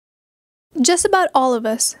Just about all of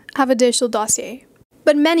us have a digital dossier,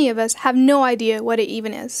 but many of us have no idea what it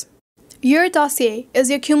even is. Your dossier is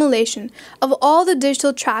the accumulation of all the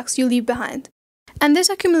digital tracks you leave behind. And this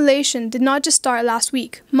accumulation did not just start last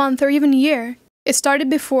week, month, or even year. It started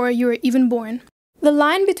before you were even born. The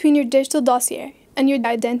line between your digital dossier and your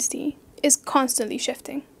identity is constantly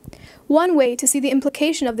shifting. One way to see the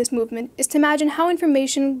implication of this movement is to imagine how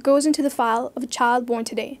information goes into the file of a child born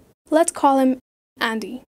today. Let's call him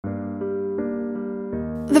Andy.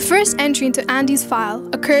 The first entry into Andy's file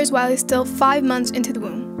occurs while he's still 5 months into the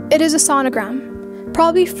womb. It is a sonogram,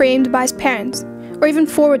 probably framed by his parents, or even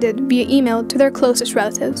forwarded via email to their closest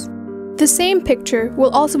relatives. The same picture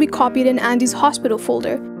will also be copied in Andy's hospital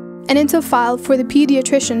folder and into a file for the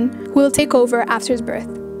pediatrician who will take over after his birth.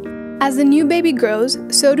 As the new baby grows,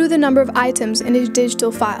 so do the number of items in his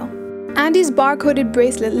digital file. Andy's barcoded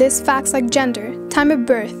bracelet lists facts like gender, time of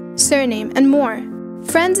birth, surname, and more.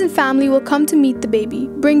 Friends and family will come to meet the baby,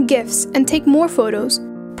 bring gifts, and take more photos,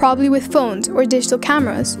 probably with phones or digital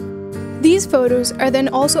cameras. These photos are then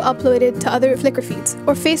also uploaded to other Flickr feeds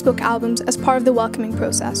or Facebook albums as part of the welcoming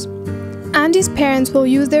process. Andy's parents will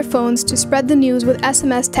use their phones to spread the news with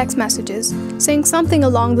SMS text messages, saying something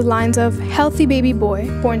along the lines of "healthy baby boy,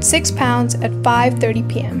 born 6 pounds at 5:30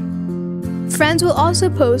 p.m. Friends will also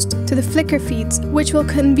post to the Flickr feeds, which will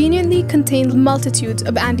conveniently contain multitudes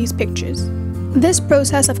of Andy's pictures. This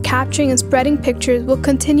process of capturing and spreading pictures will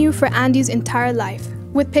continue for Andy's entire life,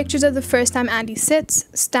 with pictures of the first time Andy sits,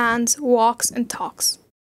 stands, walks, and talks.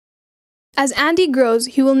 As Andy grows,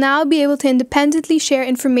 he will now be able to independently share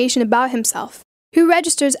information about himself. He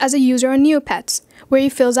registers as a user on Neopets, where he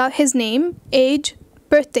fills out his name, age,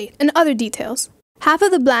 birth date, and other details. Half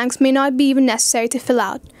of the blanks may not be even necessary to fill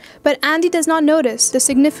out, but Andy does not notice the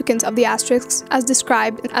significance of the asterisks as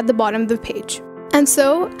described at the bottom of the page. And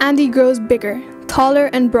so, Andy grows bigger, taller,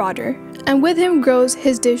 and broader, and with him grows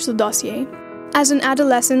his digital dossier. As an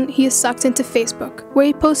adolescent, he is sucked into Facebook, where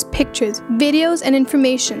he posts pictures, videos, and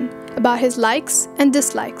information about his likes and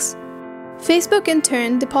dislikes. Facebook in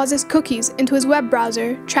turn deposits cookies into his web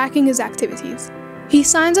browser, tracking his activities. He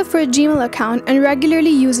signs up for a Gmail account and regularly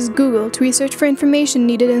uses Google to research for information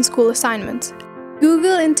needed in school assignments.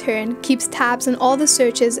 Google in turn keeps tabs on all the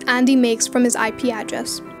searches Andy makes from his IP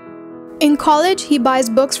address. In college, he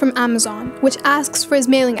buys books from Amazon, which asks for his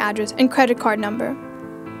mailing address and credit card number.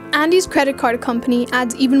 Andy's credit card company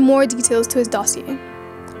adds even more details to his dossier: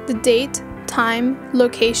 the date, time,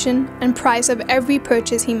 location, and price of every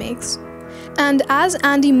purchase he makes. And as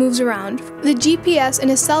Andy moves around, the GPS in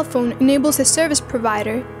his cell phone enables his service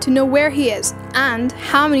provider to know where he is and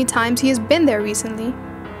how many times he has been there recently.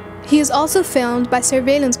 He is also filmed by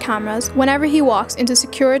surveillance cameras whenever he walks into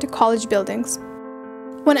secured college buildings.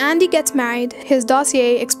 When Andy gets married, his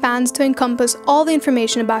dossier expands to encompass all the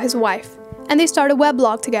information about his wife, and they start a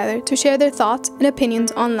weblog together to share their thoughts and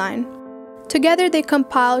opinions online. Together they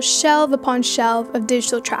compile shelf upon shelf of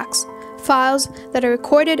digital tracks, files that are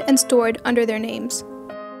recorded and stored under their names.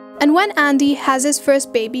 And when Andy has his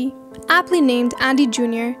first baby, aptly named Andy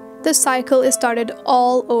Jr., the cycle is started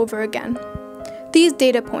all over again. These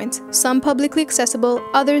data points, some publicly accessible,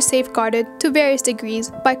 others safeguarded to various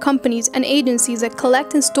degrees by companies and agencies that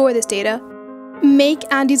collect and store this data, make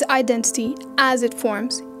Andy's identity as it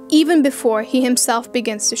forms, even before he himself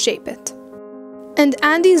begins to shape it. And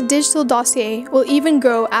Andy's digital dossier will even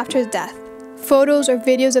grow after his death. Photos or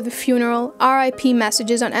videos of the funeral, RIP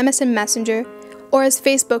messages on MSN Messenger, or his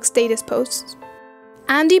Facebook status posts.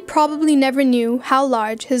 Andy probably never knew how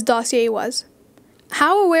large his dossier was.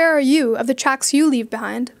 How aware are you of the tracks you leave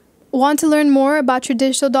behind? Want to learn more about your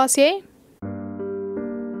digital dossier?